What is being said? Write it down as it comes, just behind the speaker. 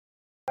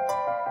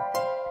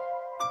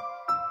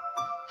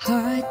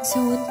Heart,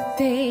 don't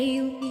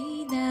fail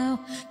me now.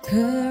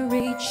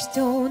 Courage,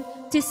 don't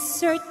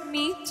desert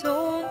me.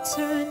 Don't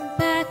turn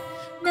back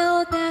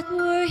now that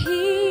we're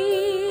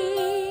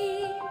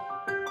here.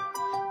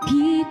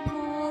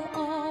 People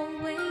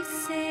always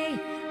say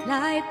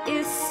life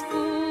is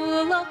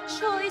full of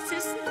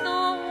choices.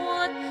 No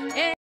one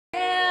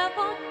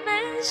ever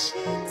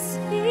mentions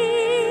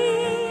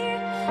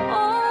fear.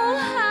 Oh,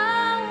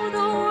 how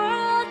the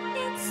world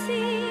can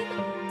seem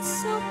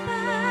so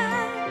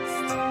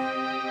fast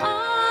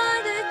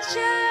on the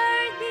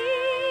journey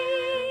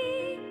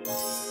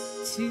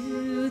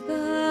to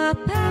the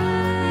past.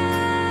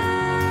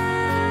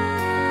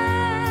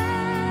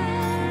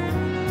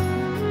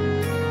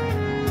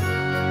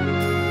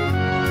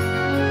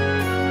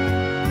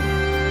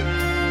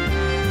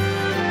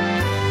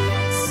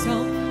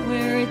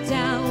 Somewhere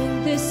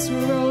down this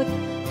road,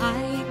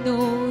 I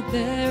know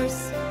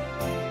there's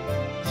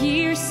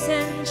years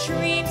and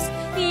dreams.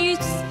 You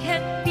just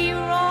can't be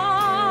wrong.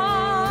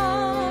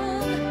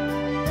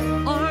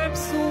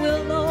 Arms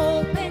will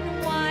open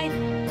wide.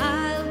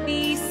 I'll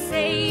be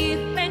safe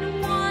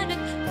and wanted.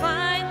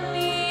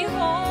 Finally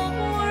home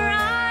where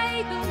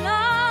I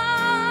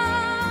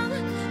belong.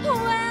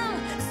 Well,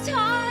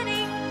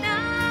 starting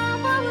now,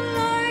 I'm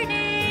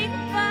learning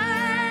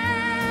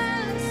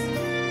fast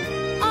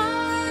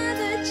on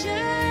the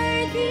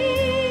journey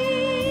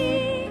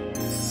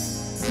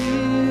to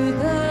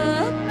the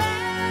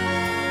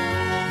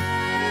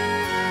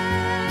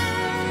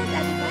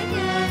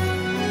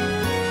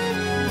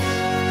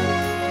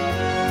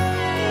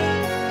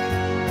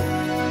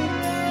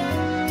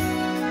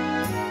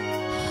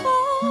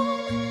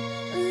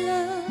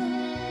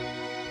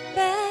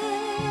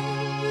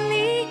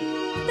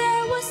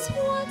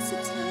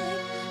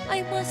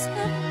I must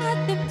have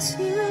had them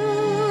too.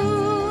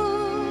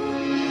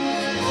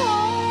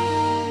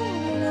 Oh,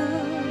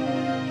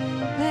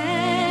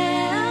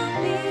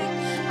 family,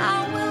 I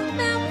will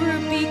never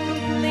be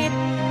complete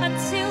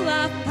until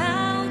I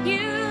found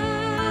you.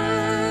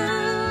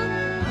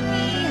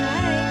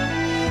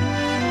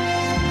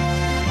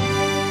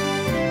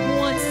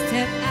 One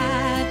step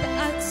at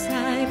a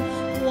time,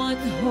 one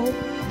hope,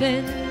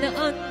 then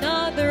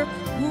another.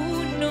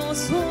 Who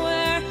knows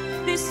where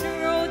this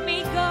road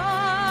may go?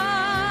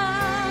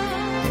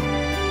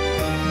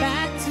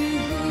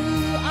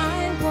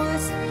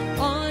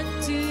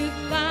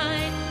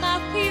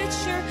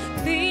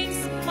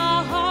 Things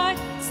my heart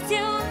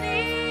still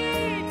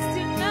needs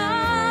to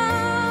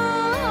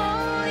know.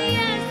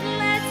 Yes,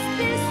 let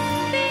this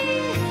be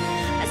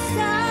a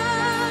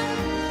song.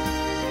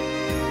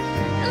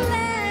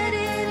 Let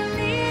it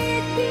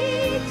lead me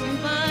to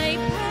my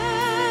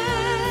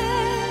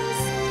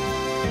past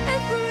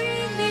and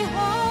bring me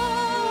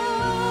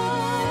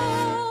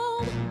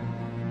home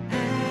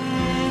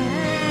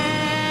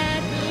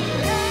at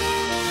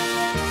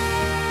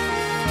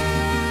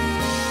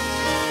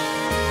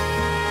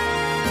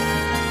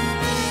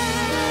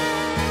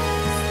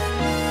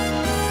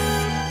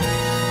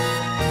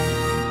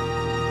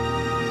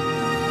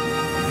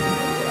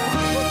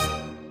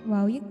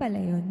Wow, yun pala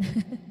yun.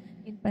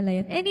 Yun pala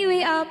yun.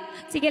 Anyway,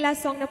 sige,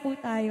 last song na po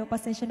tayo.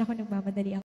 Pasensya na ako, nagmamadali ako.